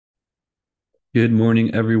Good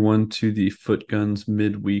morning, everyone, to the Footguns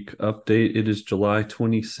Midweek update. It is July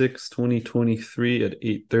 26, 2023 at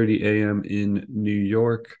 8:30 a.m. in New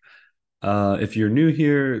York. If you're new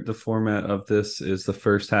here, the format of this is the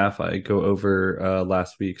first half. I go over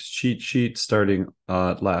last week's cheat sheet starting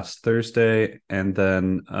last Thursday, and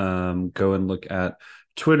then go and look at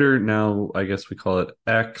Twitter. Now, I guess we call it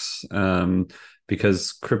X,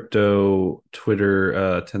 because crypto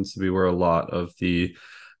Twitter tends to be where a lot of the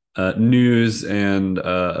news and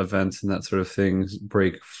events and that sort of things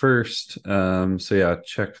break first. So yeah,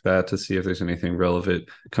 check that to see if there's anything relevant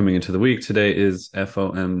coming into the week. Today is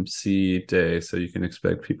FOMC day, so you can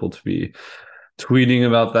expect people to be tweeting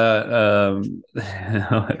about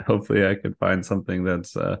that. Hopefully I could find something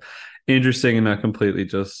that's interesting and not completely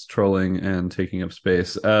just trolling and taking up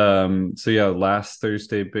space. So yeah, last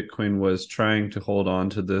Thursday, Bitcoin was trying to hold on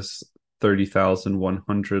to this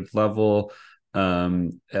 30,100 level.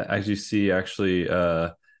 As you see, actually,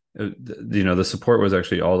 the support was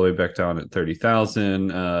actually all the way back down at 30,000.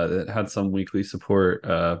 It had some weekly support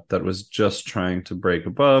that was just trying to break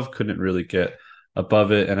above, couldn't really get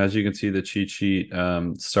above it. And as you can see, the cheat sheet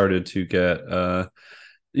started to get not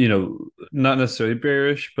necessarily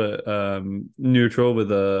bearish, but neutral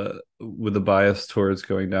with a bias towards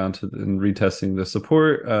going down to and retesting the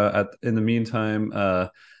support. At in the meantime,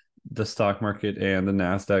 the stock market and the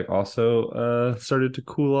Nasdaq also started to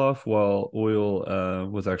cool off, while oil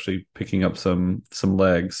was actually picking up some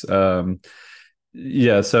legs.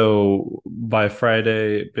 Yeah, so by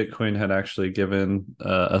Friday, Bitcoin had actually given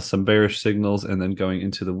us some bearish signals, and then going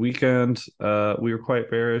into the weekend, we were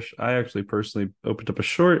quite bearish. I actually personally opened up a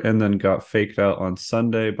short and then got faked out on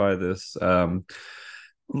Sunday by this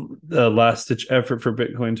last ditch effort for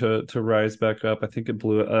Bitcoin to rise back up. I think it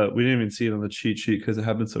blew. We didn't even see it on the cheat sheet because it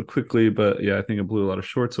happened so quickly, but yeah, I think it blew a lot of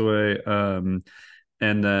shorts away.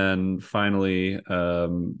 And then finally,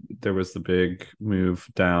 there was the big move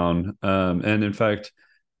down. And in fact,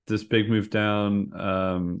 this big move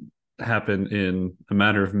down happened in a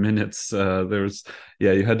matter of minutes.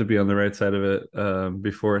 Yeah, you had to be on the right side of it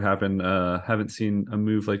before it happened. Haven't seen a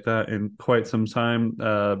move like that in quite some time.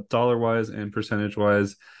 Dollar wise and percentage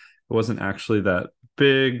wise, it wasn't actually that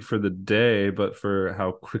big for the day, but for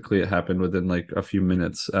how quickly it happened within like a few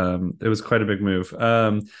minutes, it was quite a big move.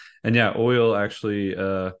 And yeah, oil actually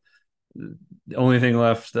the only thing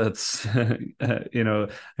left that's I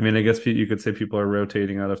mean, I guess you could say people are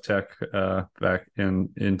rotating out of tech back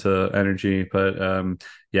into energy, but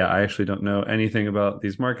yeah, I actually don't know anything about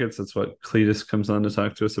these markets. That's what Cletus comes on to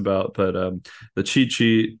talk to us about. But the cheat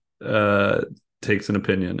sheet takes an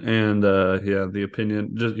opinion, and yeah, the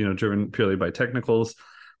opinion, just driven purely by technicals,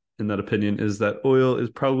 and that opinion is that oil is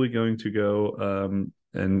probably going to go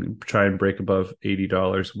and try and break above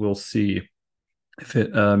 $80. We'll see if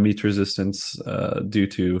it meets resistance due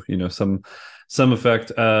to some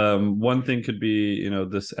effect. One thing could be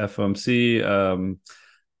this FOMC.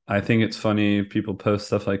 I think it's funny people post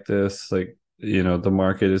stuff like this, like the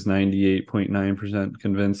market is 98.9%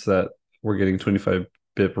 convinced that we're getting 25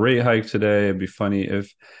 bip rate hike today. It'd be funny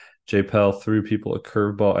if J Powell threw people a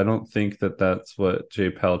curveball. I don't think that that's what J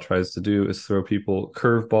Powell tries to do, is throw people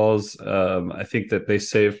curveballs. I think that they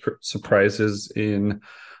save surprises in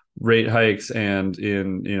rate hikes, and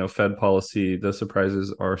in Fed policy. The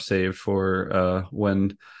surprises are saved for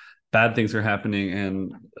when bad things are happening,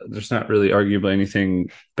 and there's not really arguably anything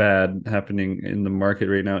bad happening in the market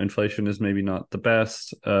right now. Inflation is maybe not the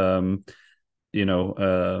best, but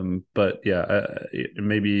yeah,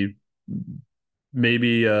 maybe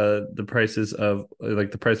the prices of,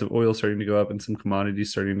 like, the price of oil starting to go up and some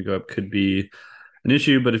commodities starting to go up could be an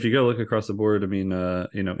issue. But if you go look across the board, I mean,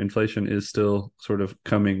 inflation is still sort of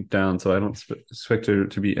coming down, so I don't expect there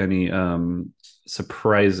to be any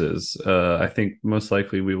surprises. I think most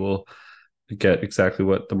likely we will get exactly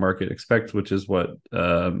what the market expects, which is what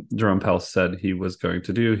Jerome Powell said he was going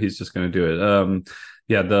to do. He's just going to do it.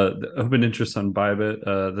 Yeah, the open interest on Bybit,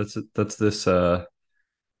 that's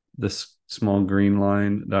this small green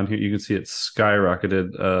line down here. You can see it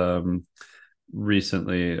skyrocketed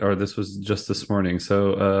recently, or this was just this morning.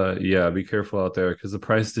 So yeah, be careful out there because the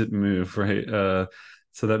price didn't move, right?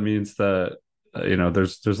 So that means that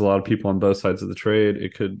there's a lot of people on both sides of the trade.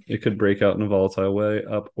 It could break out in a volatile way,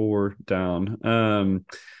 up or down.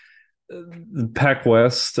 Pac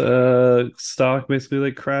West stock basically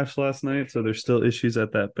like crashed last night, so there's still issues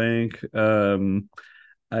at that bank.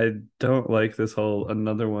 I don't like this whole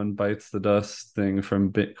another one bites the dust thing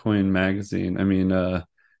from Bitcoin Magazine. I mean,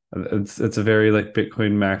 it's a very like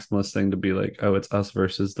Bitcoin maximalist thing to be like, oh, it's us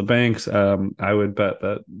versus the banks. I would bet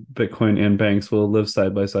that Bitcoin and banks will live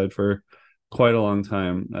side by side for quite a long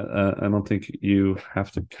time. I don't think you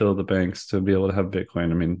have to kill the banks to be able to have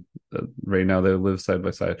Bitcoin. I mean, right now they live side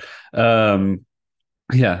by side. Um,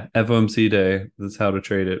 yeah, FOMC day. That's how to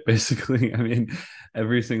trade it, basically. I mean,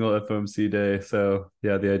 every single FOMC day. So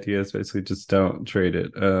yeah, the idea is basically just don't trade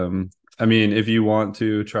it. I mean, if you want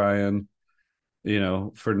to try and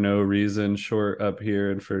for no reason short up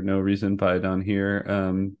here and for no reason buy down here,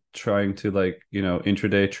 trying to like,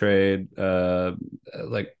 intraday trade,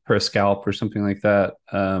 like per scalp or something like that,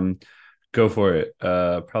 go for it.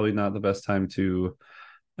 Probably not the best time to,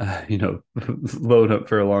 load up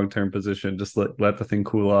for a long-term position. Just let the thing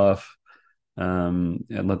cool off, and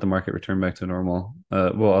let the market return back to normal.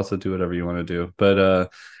 We'll also do whatever you want to do. But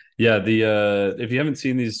yeah, the if you haven't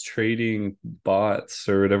seen these trading bots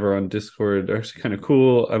or whatever on Discord, they're actually kind of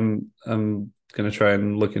cool. I'm gonna try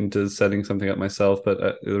and look into setting something up myself,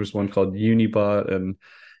 but there's one called Unibot, and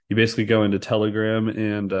you basically go into Telegram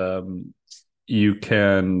and you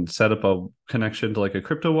can set up a connection to like a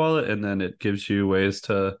crypto wallet, and then it gives you ways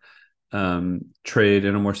to trade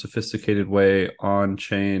in a more sophisticated way on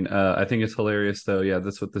chain. I think it's hilarious though. Yeah,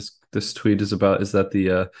 that's what this tweet is about, is that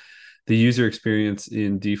the user experience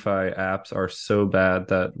in DeFi apps are so bad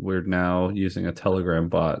that we're now using a Telegram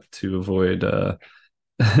bot to avoid all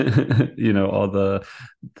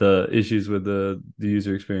the issues with the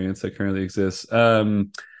user experience that currently exists.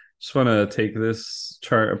 Just want to take this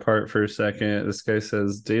chart apart for a second. This guy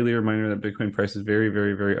says daily reminder that Bitcoin price is very,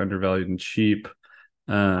 very, very undervalued and cheap.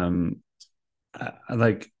 Like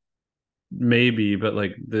maybe, but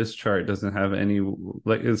like this chart doesn't have any,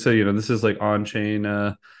 like, so this is like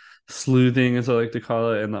on-chain sleuthing, as I like to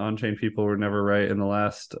call it, and the on-chain people were never right in the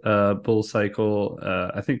last bull cycle.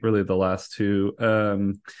 I think really the last two.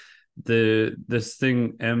 This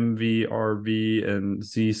thing MVRV and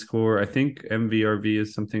Z score. I think MVRV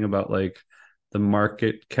is something about like the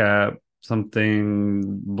market cap,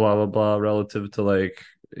 something blah blah blah, relative to like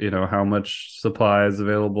how much supply is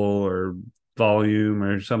available or volume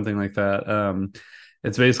or something like that.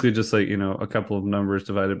 It's basically just like a couple of numbers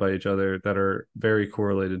divided by each other that are very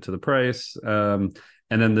correlated to the price. And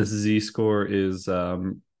then this Z score is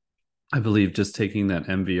I believe just taking that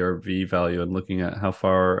MVRV value and looking at how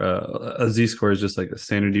far a Z score is just like a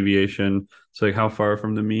standard deviation. So like how far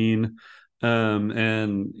from the mean.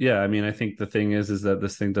 And yeah, I mean, I think the thing is that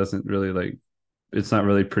this thing doesn't really like, it's not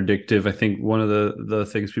really predictive. I think one of the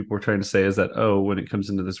things people were trying to say is that, oh, when it comes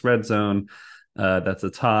into this red zone, that's a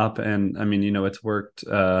top. And I mean, it's worked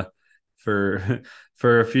for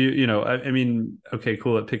for a few, I mean, okay,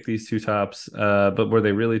 cool, it picked these two tops, but were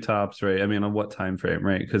they really tops, right? I mean, on what time frame,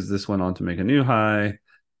 right? Because this went on to make a new high.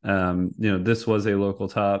 This was a local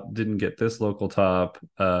top, didn't get this local top,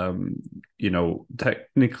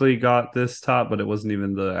 technically got this top, but it wasn't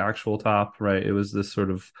even the actual top, right? It was this sort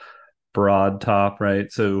of broad top,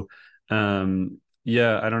 right? So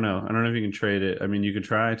yeah, I don't know. I don't know if you can trade it. I mean, you could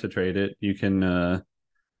try to trade it. You can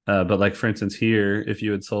but like for instance here, if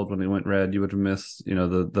you had sold when it went red, you would have missed,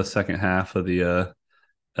 the second half of the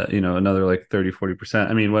another like 30-40%.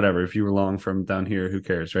 I mean, whatever. If you were long from down here, who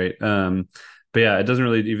cares, right? But yeah, it doesn't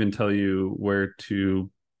really even tell you where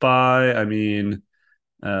to buy. I mean,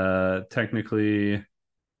 technically,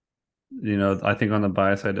 I think on the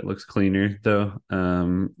buy side it looks cleaner though.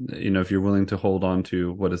 If you're willing to hold on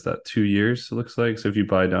to, what is that, 2 years, it looks like. So if you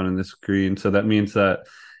buy down in this green, so that means that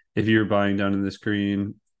if you're buying down in this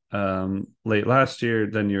green late last year,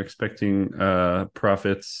 then you're expecting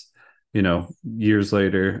profits, years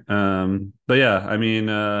later. But yeah, I mean,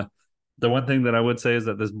 the one thing that I would say is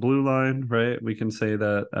that this blue line, right? We can say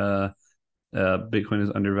that Bitcoin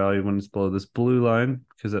is undervalued when it's below this blue line,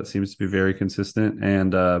 because that seems to be very consistent.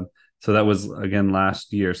 And so that was again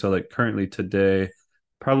last year. So like currently today,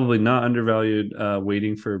 probably not undervalued.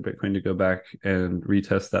 Waiting for Bitcoin to go back and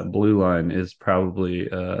retest that blue line is probably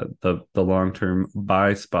the long term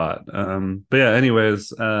buy spot. But yeah,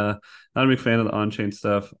 anyways, not a big fan of the on chain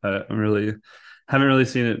stuff. I'm really haven't really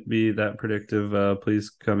seen it be that predictive. Please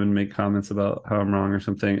come and make comments about how I'm wrong or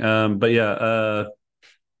something. But yeah,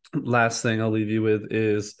 last thing I'll leave you with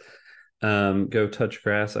is go touch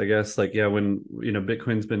grass, I guess. Like, yeah, when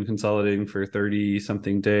Bitcoin's been consolidating for 30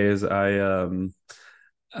 something days, I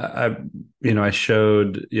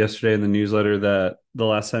showed yesterday in the newsletter that the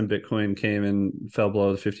last time Bitcoin came and fell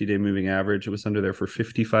below the 50-day moving average, it was under there for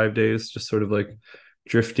 55 days, just sort of like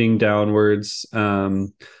drifting downwards.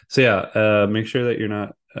 So yeah, make sure that you're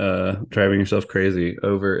not driving yourself crazy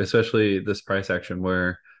over, especially this price action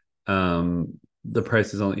where the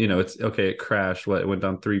price is only, it's okay, it crashed, it went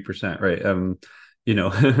down 3%, right? you know,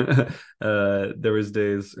 there was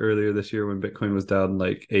days earlier this year when Bitcoin was down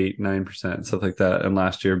like 8, 9%, stuff like that, and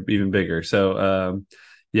last year even bigger. So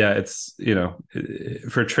yeah, it's,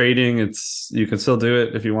 for trading, it's, you can still do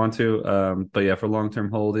it if you want to, but yeah, for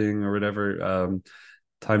long-term holding or whatever,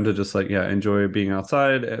 time to just like, yeah, enjoy being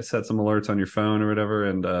outside, set some alerts on your phone or whatever,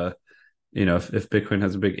 and if Bitcoin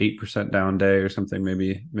has a big 8% down day or something,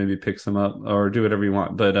 maybe pick some up or do whatever you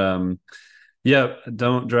want. But yeah,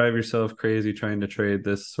 don't drive yourself crazy trying to trade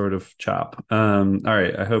this sort of chop. All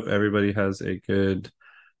right, I hope everybody has a good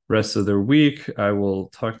rest of their week. I will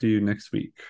talk to you next week.